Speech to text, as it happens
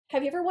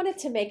Have you ever wanted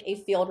to make a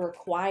field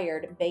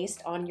required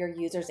based on your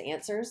user's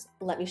answers?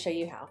 Let me show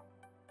you how.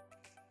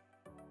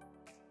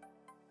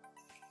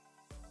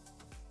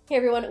 Hey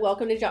everyone,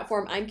 welcome to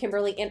Jotform. I'm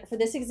Kimberly, and for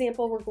this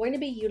example, we're going to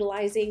be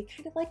utilizing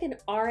kind of like an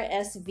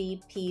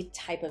RSVP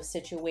type of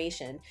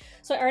situation.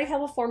 So I already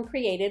have a form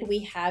created. We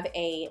have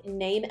a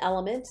name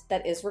element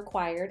that is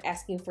required,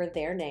 asking for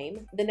their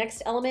name. The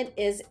next element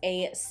is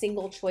a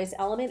single choice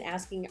element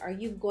asking, are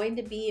you going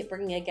to be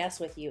bringing a guest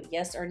with you?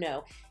 Yes or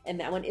no? And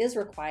that one is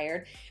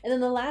required. And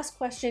then the last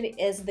question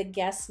is the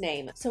guest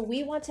name. So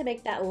we want to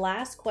make that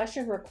last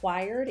question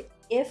required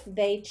if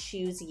they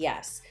choose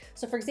yes.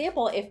 So for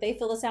example, if they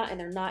fill this out and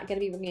they're not going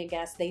to be bringing a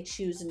guest, they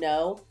choose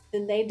no,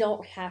 then they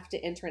don't have to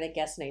enter in a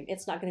guest name.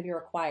 It's not going to be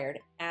required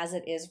as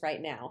it is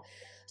right now.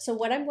 So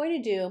what I'm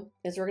going to do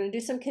is we're going to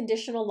do some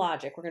conditional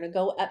logic. We're going to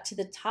go up to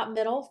the top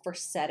middle for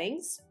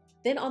settings.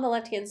 Then on the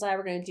left-hand side,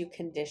 we're going to do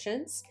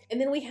conditions. And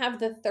then we have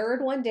the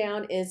third one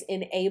down is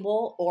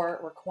enable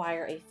or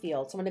require a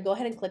field. So I'm going to go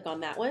ahead and click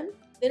on that one.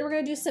 Then we're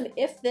going to do some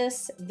if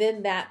this,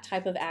 then that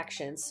type of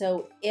action.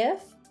 So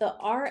if the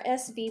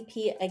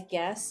RSVP a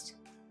guest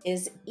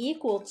is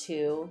equal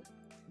to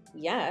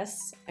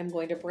yes, I'm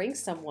going to bring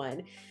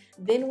someone,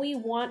 then we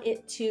want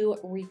it to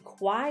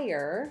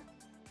require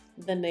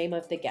the name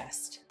of the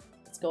guest.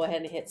 Let's go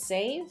ahead and hit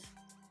save.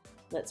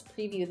 Let's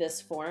preview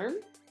this form.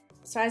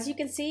 So as you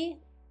can see,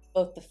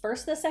 both the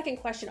first and the second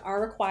question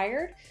are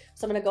required.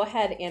 So I'm going to go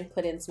ahead and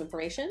put in some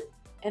information.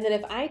 And then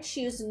if I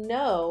choose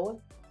no,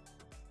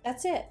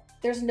 that's it.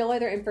 There's no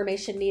other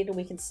information needed and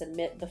we can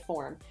submit the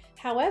form.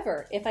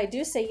 However, if I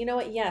do say, you know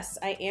what, yes,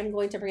 I am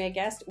going to bring a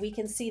guest, we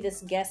can see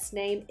this guest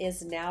name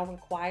is now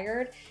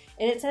required.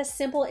 And it's as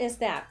simple as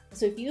that.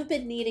 So if you've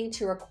been needing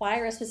to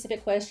require a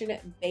specific question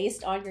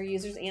based on your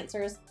user's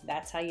answers,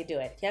 that's how you do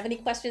it. If you have any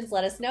questions,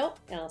 let us know,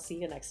 and I'll see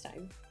you next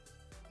time.